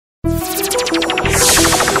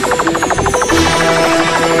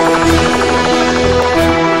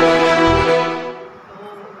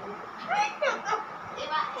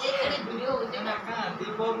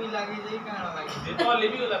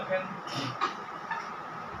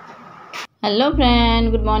Hello friend,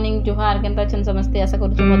 good morning, जोहार। केनता अछन समस्ते? आशा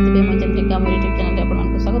करूछु भल थिबे। मो चंद्रिका मोर यूट्यूब चैनल रे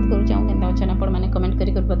आपन को स्वागत करूछु। केनता अछन आपण माने कमेंट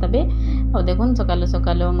करी कर बताबे। और देखुन सकाल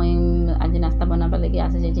सकाल मैं आज नाश्ता बनाबा लगी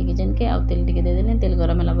आसे जाई किचन के। आ तेल टिके दे देले, तेल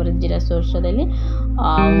गरम होला पर जीरा सोर्स देली आ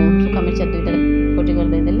सुखा मिर्चा दुईटा कोटी कर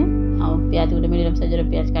दे देले। आ प्याज गुटे मीडियम साइज रो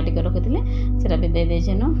प्याज काटी कर रखिथिले सेटा भी दे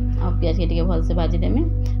देछे न। आ प्याज के टिके भल से भाजी देमे।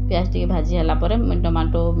 प्याज टिके भाजी हला पर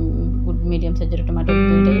टमाटो मीडियम साइज रो टमाटो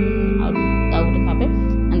दुईटा आ गुटे खापे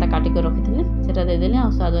अंदा काटी कर रखिथिले सेटा दे देले। आ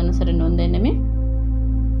स्वाद अनुसार नून दे नेमे।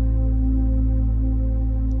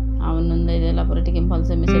 आ नून दे देला पर टिके भल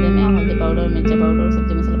से मिसे देमे। हल्दी पाउडर, मिर्चा पाउडर,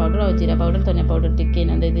 सब्जी मसाला पाउडर और जीरा पाउडर, धनिया पाउडर टिके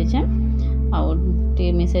न दे देछे। आ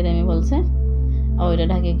टिके मिसे देमे भल से। और एटा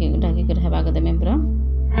ढाकी कर हेबा के देमे पूरा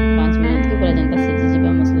 5 मिनट के पूरा जनता सिझी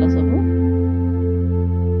जिबा मसाला सब।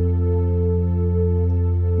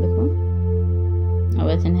 देखो अब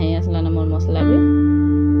एछन है असला न मोर मसाला भी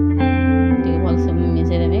टिके भल से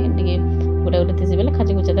मिसे देमे। टिके गोटा गोटा थिसि बेले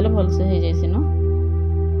खाची कुचा देले भल से हे जैसे न।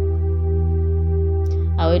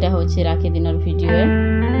 आ एटा होछि राखी दिनर वीडियो है।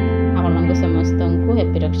 आपन मन को समस्त को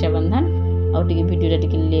हैप्पी रक्षाबंधन। और टिके वीडियो रे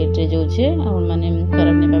टिके लेट रे जो छे आपन माने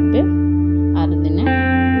खराब नै पाबे। आर दिने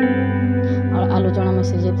और आलू चना में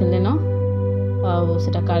सिझे थिले न आ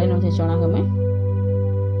सेटा काळे न छे चना के में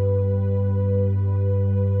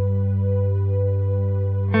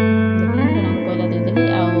पहला दे देली।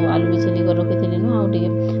 आ आलू भी छिली कर रखि थिले न। आ टिके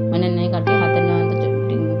माने नै काटी हाथ न तो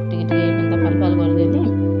टिके टिके बंदा फाल फाल कर देली।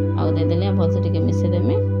 आ दे देली। आ भल से टिके मिसे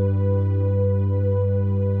देमे।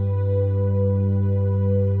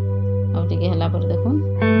 आ टिके हला पर देखो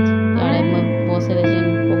याडे मैं बोसे रे जेन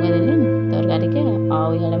पका देली तरकारी के। आ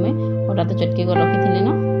याडे में ओटा तो चटकी कर रखि थिले न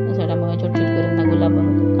सेटा मैं छोट छोट कर ना गुलाब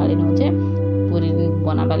काली न छे पूरी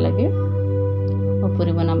बनाबा लागे। और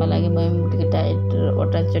पूरी बनाबा लागे मैं टिके टाइट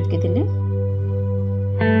ओटा चटकी थिले।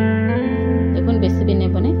 देखुन बेसी भी नै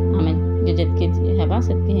बने हमें जे जतके हेबा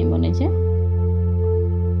सेतके ही बने छे।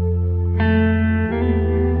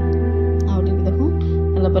 आ टिके देखो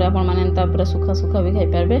हला पर आपन माने ता पूरा सुखा सुखा भी खाइ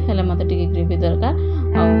पारबे। हला मते टिके ग्रेवी दरकार।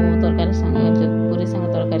 आ तरकारी संग पूरी संग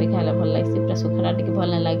तरकारी खाइला भल लागसी। पूरा सुखाटा टिके भल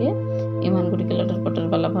नै लागे। एमान को टिके लटर पटर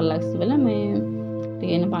वाला भल लागसी बेला मैं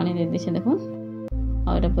टिके न पानी दे दिछे। देखो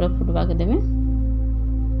और एटा पूरा फुटबा के देमे।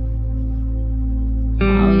 आ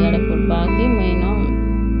याडे फुटबा के मैं न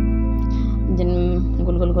जन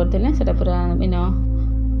गोल गोल कर देले सेटा पूरा इन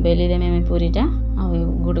बेली देमे। मैं पूरीटा आ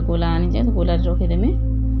गुड गोला आनी जे गोला रखि देमे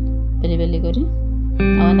बेली बेली करी।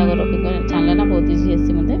 आ अंदा को रखि कर छानला ना बहुत इजी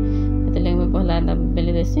हेसी मते एतले मैं पहला अंदा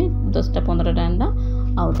बेली देसी 10 टा 15 टा अंदा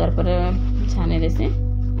आ तार पर छाने देसी।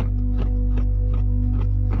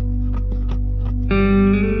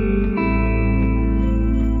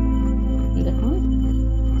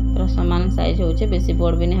 समान साइज होचे बेसी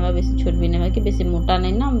बड़ भी नै हवा बेसी छोट भी नै हवा कि बेसी मोटा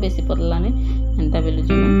नै ना बेसी पतला नै एंता बेलु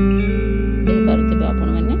जे मैं देख पारते आपन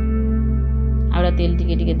माने। आउरा तेल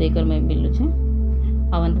टिके टिके दे कर मैं बेलु छे।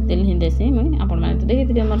 आवन तेल ही देसे मैं आपन माने तो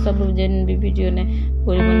देखि हमर सब जेन भी वीडियो ने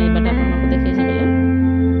पूरी बनै बटा आपन को देखै छै बेले।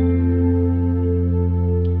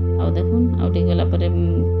 आ देखुन आ टिकेला पर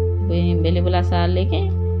बेले वाला साल लेके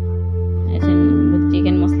ऐसे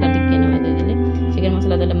चिकन मसाला टिके न दे देले। चिकन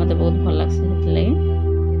मसाला देले मते बहुत भल लागसे हेत लगे।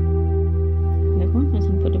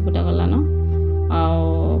 फुटी फुटा गला न आ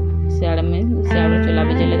सियाड़ में सियाड़ चूल्हा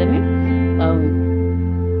भी जले देमे। आ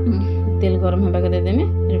तेल गरम हेबा के दे देमे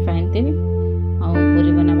रिफाइन तेल। आ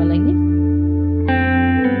पूरी बनाबा लगी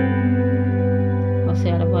और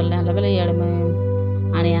सियाड़ भल हला बेले याड में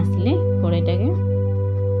आनी आसले कोड़ेटा के।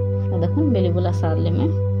 आ देखुन बेली बोला सारले में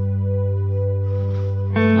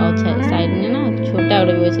और साइड में ना छोटा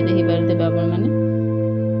उड़े भी छै देखि पारते बाबन माने।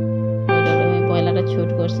 ओटा में पहलाटा छोट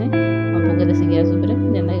करसे और पके देसी गैस ऊपर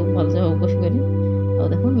जेंदा भल से हो कुछ करी। और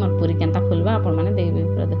देखुन मोर पूरी केनता फुलबा आपन माने देखबे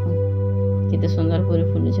पूरा। देखुन केते सुंदर पूरी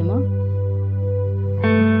फुलु छै मोर।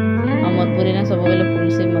 आ मोर पूरी ना सब बेले फुल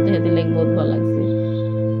से मते हेते लाग बहुत भल लागसी।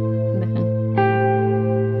 देखन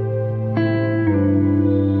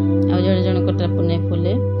आ जण जण कोटा पुने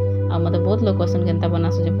फुले। आ मते बहुत लोग क्वेश्चन केनता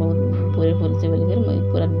बनासु जे बहुत पूरी फुल से बोली कर मैं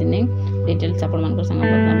पूरा दिन डिटेल्स आपन मान कर संग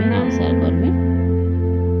बतामे आ शेयर करबे।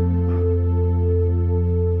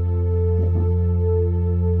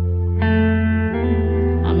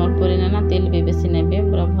 तेल भी बेसी नेबे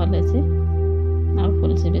पूरा भल से और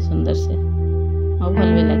फूल से भी सुंदर से और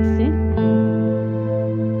भल भी लागसे।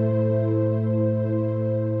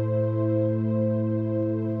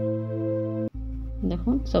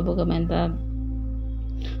 देखो सब का मेंता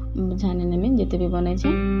बुझाने में जेते भी बने छे।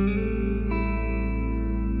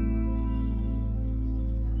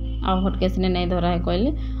 आ हटकेस ने नहीं धरा है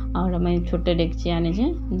कहले। और मैं छोटे डेकची आने छे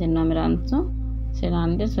जेन हमरा आनसो से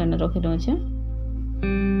आन के सोने रखि दो छे।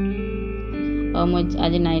 मुझे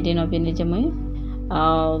आज नाइटी न पिंधे मुई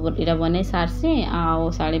इटा बनै सारसी आ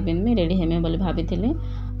साड़ी पिंधमी रेडी हेमे बोली भाभी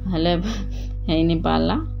हेले हेनी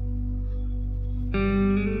पाला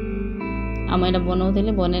आम यहाँ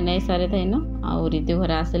बनाऊली बन नहीं सारी थे न आ ऋतु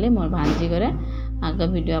घर आसिले मोर भांजी घरे आग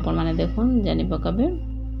वीडियो आपण मैंने देखुन जानी पकबे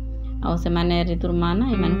आ से माने ऋतुर माँ ना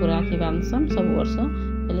ईमान को राखी बांधसन सब वर्ष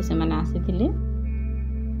हेले से माने आसीथिले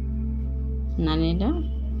नानीटा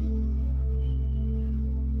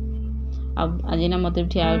अब आज ना मत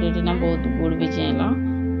ठिया ना बहुत गुड़ भी चेला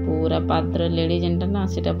पूरा पात्र लेडी जेनटा ना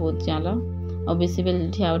सेटा बहुत चला और बेसी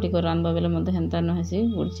बेल ठिया उठी कर रांधबा बेले मत हेंता न हेसी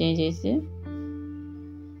गुड़ चें जैसे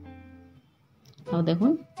और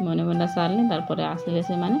देखुन मने बना सारले तारपरे आसिले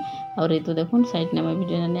से माने और ऋतु देखुन साइड ने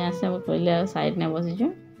वीडियो ने आसे पहले साइड ने बसिछु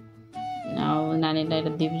आ नानी टा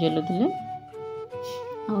दीप जलुथिले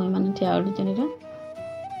आ माने ठिया उठी चनिरा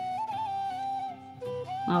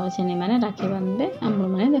आ छेनी माने राखी बांधे हम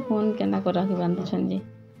माने देखुन केना कर राखी बांधु छंदी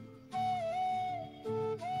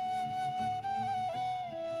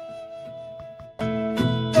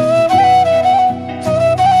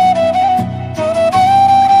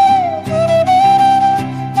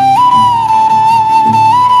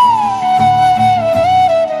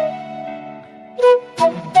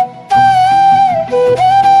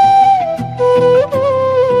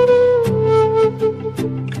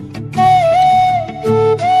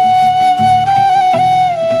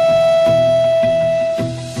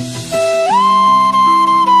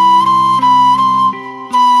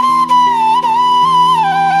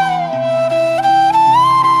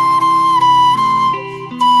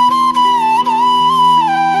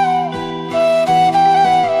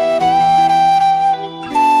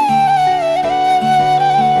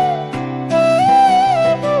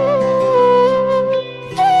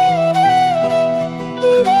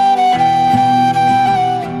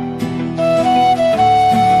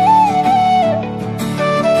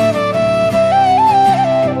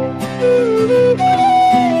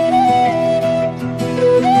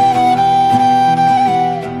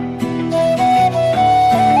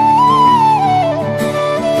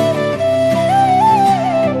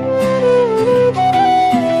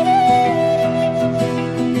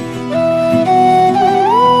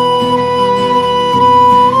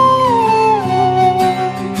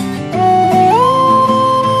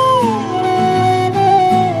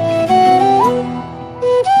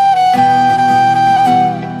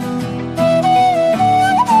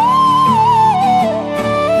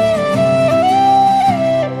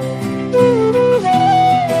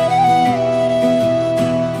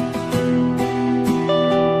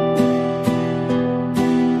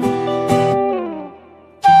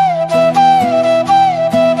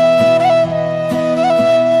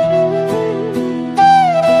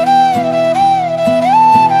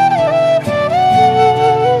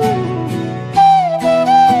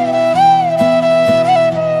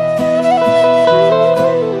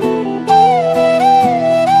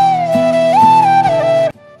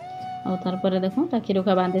देखो राखी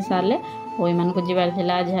रुखा बांधि सारे और मान को जीवार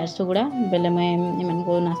था झारसुगुड़ा बेले मुझे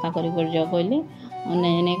इन नास्ता कर कहली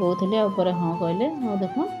नहीं नहीं कहते और हाँ कहले और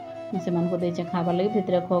देखो से देचे खाबार लगे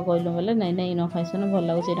भितर खो कहलु बोले नहीं नहीं इन खाइसन भल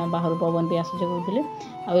लगुच बाहर पवन भी आसुचे कहते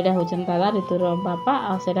और यहाँ हूँ दादा ऋतुर बापा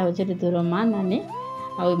आटा हूँ ऋतुर माँ नानी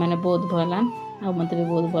आउ मैंने बहुत भल आ मत भी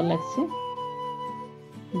बहुत भल लगे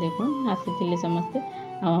देखो आसी समस्ते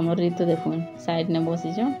आम ऋतु देखो साइड ने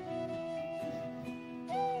बसीच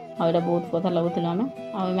आटा बहुत कथा लगुल आम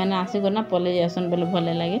आने आसिक ना पलि जासन बोले भल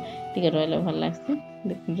लगे टे रही भल लगे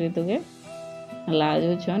देख ऋतु के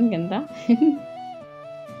लाजुन केन्ता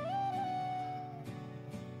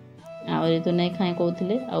आ ऋतु नहीं खाए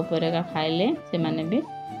कहते आका खाइले से माने भी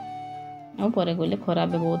आरे कहले खरा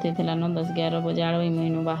भी बहुत होता न 10-11 बजे आड़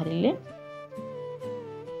इनु बाहर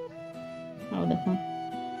आ देख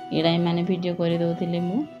इड़ा मैंने वीडियो कर दौले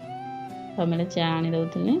मुझे चा आनी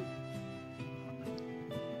दौले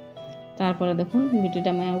तारपर देखो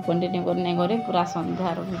वीडियोटा मैं कंटिन्यू करने घरे पूरा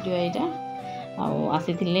संध्यार वीडियो यहाँ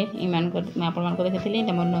आसी ईमान आपण देखी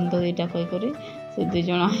मोर नंद दुईटा कहीकि से 2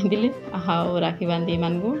 जन आई आउ राखी बांधी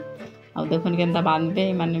ईमान को आ देखुन के बांधे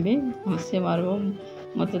ईमान भी हसे मारबो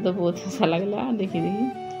मत तो बहुत हसा लगला देखी देखी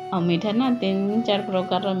आ मीठा ना 3-4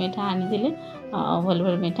 प्रकार मीठा आनी भल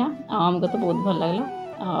भल मीठा आमको तो बहुत भल लगला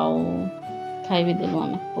आ खाई भी देलु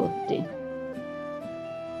आम बहुत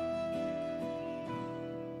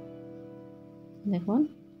देखो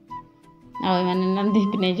आने ना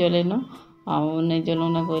दीप नहीं जलेन नहीं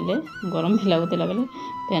जलौना कहले गरम भी लगुला बेले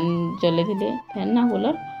फैन जले फैन ना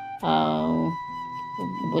कूलर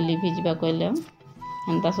बोली भिजवा कहले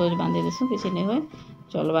एंता सोच बांधि देसु किसी नहीं हुए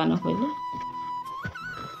चलवा न कहले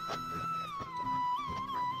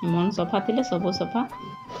मन सफा थिले सब सफा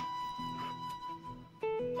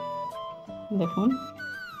देखुन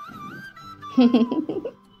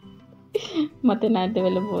मत ना एत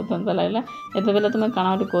बेले बहुत हंसा लगला एत बेले तुम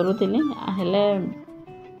काना गोटे करूली हेले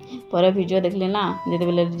पर वीडियो देखली ना जिते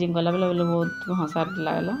बेले एडिटिंग कला बेले बेले बहुत हंसा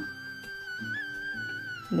लगला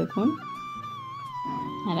देखुन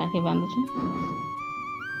राखी बांधुछु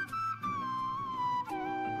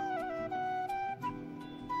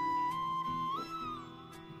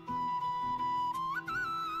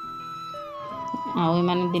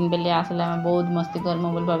आने दिन बेले आसला बहुत मस्ती करमु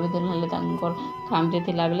बोल भाभी काम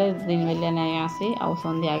थिला बेले दिन बेले नहीं आसी आ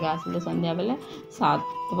संध्या आगे आसिले संध्या बेले 7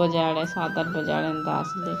 बजे आड़े 7-8 बजे आड़े एंता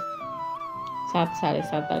आसिले 7 साढ़े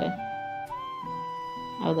 7 आड़े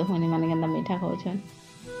आ देखुन माने केंता मीठा खाउछन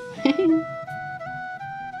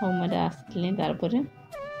हो मरे आसले तार परे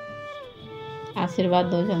आशीर्वाद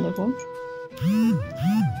दौछन देखुन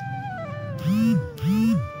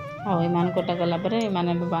आउ ईमान कोटा गला परे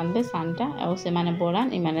ईमाने बांधे सानटा आउ से माने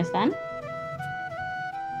बोड़ान ईमाने सान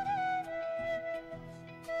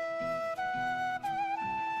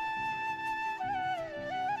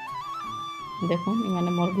देखो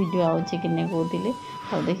ईमाने मोर वीडियो आउछि कि ने कहतिले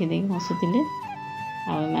आ देखि देखि हसुतिले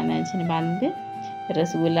आउ ईमाने छने बांधे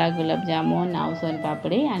रसगुल्ला गुलाब जामुन आउ सोन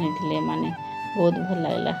पापड़ी आनिथिले माने बहुत भल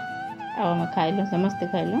लागला आउ हम खाइलो समस्त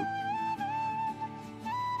खाइलो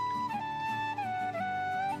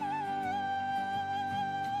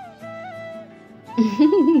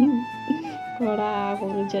कड़ा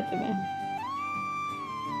करूछ तुम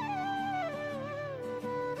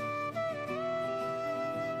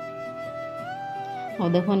और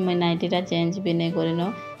देखो मुझे नाइटीटा चेंज भी नहीं करन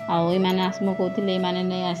आउ मैंने आसमु कहते मैंने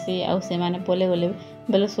नहीं आसी आउ से माने पले गले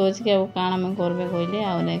बोले सोच के काण आम करबे कहले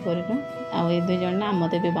आउ नहीं करनु आउ ये 2 जन ना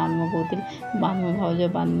मते भी बांधमु कहते बांधमु भाउज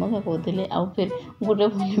बांधमु कहते आउ फिर गोटे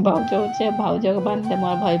बोले भाउज होचे भाउज को बांधते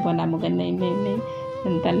मोर भाई बनामु के नहीं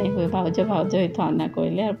एंता नहीं हुए भाउज भाउज ही थाना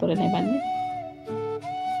कहले और पर नहीं बांधे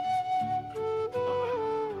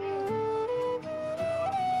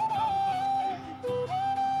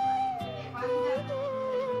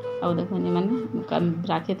आउ देखो मैंने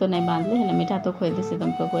राखी तो नहीं बांधले है मीठा तो खुई दे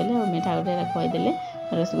तुमको कहले और मीठा गोटे खुई देले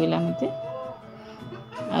रसगुल्ला मत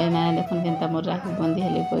मैंने देखो केंता मोर राखी बंदी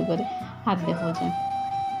हेले कोई करे हाथ देखो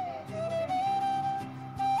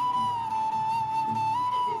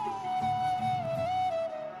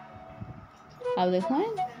आउ देखो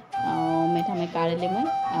मीठा में काढ़ले मुई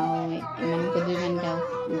आने को 2 घंटा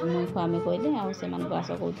मुई खुआ में कहले आउ से मन को आस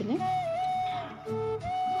कहते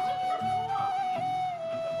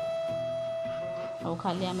और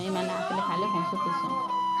खाली आम मैंने आसले खाली हसुस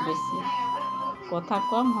बेसी कथा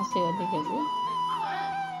कम हसे अधिक देख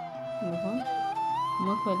मुझे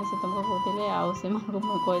कहले से तुमको कहते आउ से मन को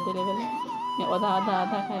कहीदे बेले अधा अधा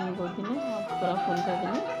अधा खाई कहते पूरा फुल करदे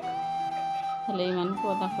हेले ईमान को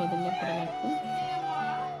अदा खोदेले पूरा लागते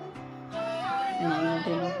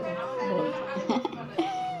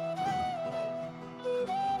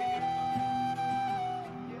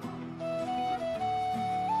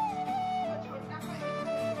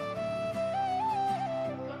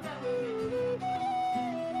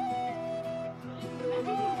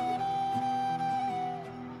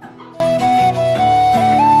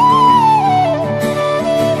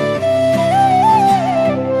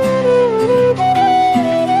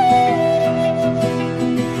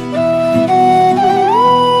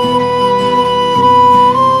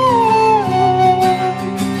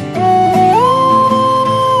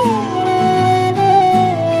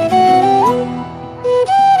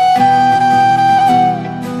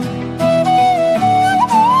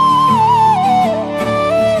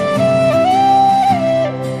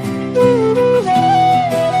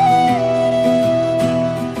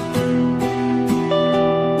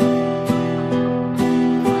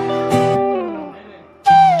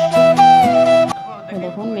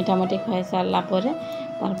मोटामोटी खाई सारापर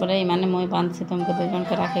तार मैंने मुई बांधसी तुमको 2 जन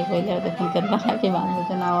को राखी कहले देख के राखी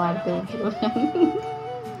बांधुन आरती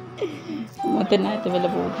मत ना तो बेले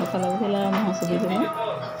बहुत हसा लगुला हस दिन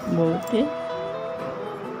बहुत देख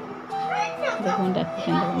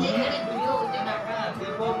राखी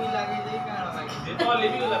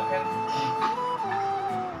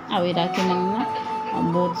आ राखी मैंने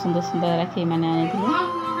बहुत सुंदर सुंदर राखी मैंने आनी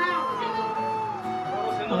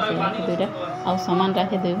राखी 2टा आ सामान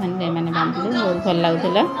राखी 2 भाई मैंने बांधले बहुत भल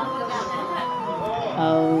लगुला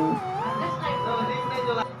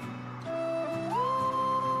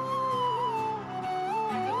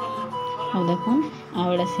देख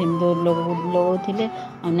आड़ा सिंदूर लगौले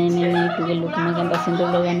नहीं नहीं टुके लोक में सिंदूर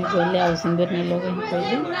लगानी कहले आ सिंदूर नहीं लगे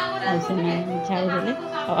कहले छाड़ीदे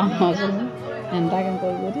एंता के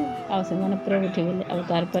करी आ से माने पूरा उठी गले आ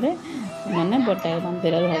तार परे माने बटा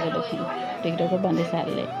बांधे भाग देखो टिकट को बांधि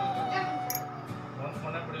सारले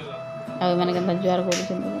आ माने केनता जुआर करू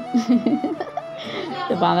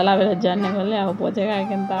तो बांधला बेले जुआर नहीं गले आ पचे का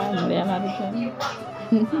केनता मुड़िया मारू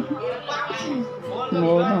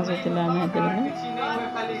बहुत हंसुला आम हेते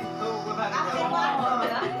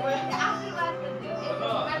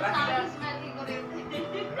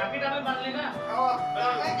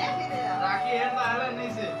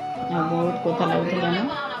बहुत कथा लगुला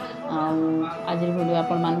आज वीडियो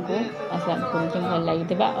आपण मानक आशा कर भल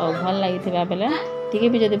लगी और भल लगी बेले टी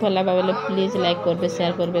भी जब भल लगा बेले प्लीज लाइक करेंगे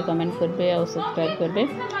शेयर करेंगे कमेंट करेंगे और सब्सक्राइब करेंगे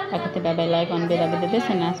पाखे बेल आइकन भी दाबी देते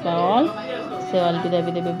से आसवा ऑल से ऑल भी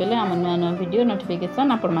दाबी देवे बेले आम नुआ नुआ वीडियो नोटिफिकेशन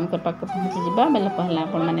आपण मान पाखे पहुँची जावा बेले पहला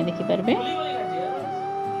आपण मैंने देखिपारे देख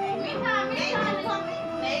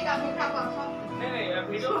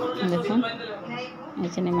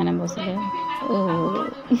ऐसे मैंने बसले ओह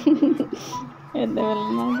एते बेले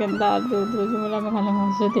ना केनता दूर मुला खाली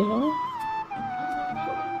हंसुथिल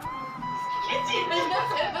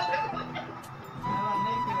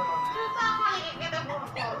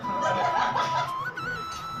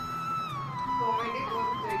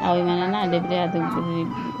आई मैंने ना डेबरे हाथ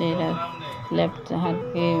लेफ्ट हाथ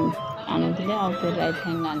के आनुले और फिर राइट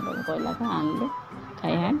हैंड आन कहला का आनले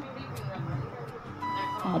खाई हाथ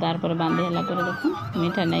और तार पर बांधे हला पर देखो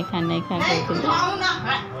मीठा नहीं खा नहीं खा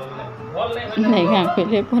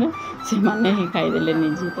कहले पर से माने ही खाई देले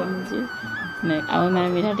निजी तो निजी नहीं आ मैंने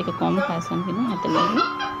मीठा टिके कम खासन कि हाथ लगे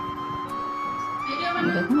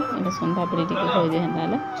देखो ये सोन पापड़ी टिके खोई दे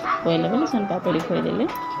हला कहले बोले सोन पापड़ी खोई देले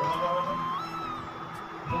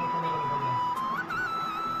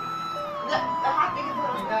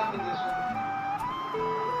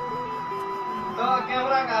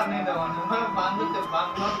कैमरा कार नहीं दवाने मैं बांधते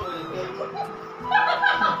बांधना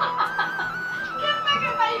कितना के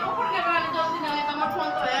भाई ऊपर के वाले जल्दी ना है तमार फोन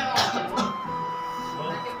तो है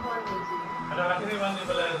अरे राखी बांधने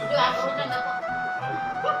वाला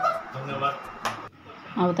धन्यवाद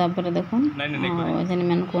आउ तापर देखो जन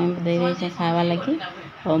मन को दे रही छे खावा लगी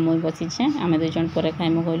और मुई बसी छे आमे दो जन पर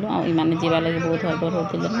खाइमु कहलु आ ई माने जीवा लगी बहुत हड़बड़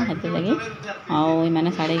होतिले ना हेते लगी आ ई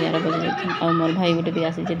माने 11:30 बजे आ मोर भाई गुटे भी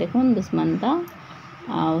आसी छे देखुन दुश्मनता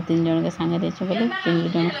आ 3 जन के संगे देछ बोले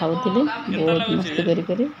 3 जन खाउतिले बहुत मस्ती करी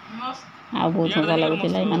करी आ बहुत मजा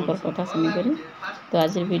लागुतिला ई मान पर कथा सुनी करी तो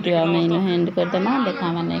आज वीडियो आमे इन एंड कर देमा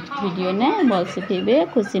देखा मा नेक्स्ट वीडियो ने बोल से थिबे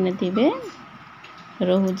खुशी ने थिबे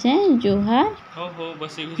रहू छे जोहार हो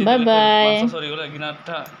बसी बाय बाय सॉरी होला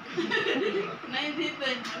गिनाटा नहीं थी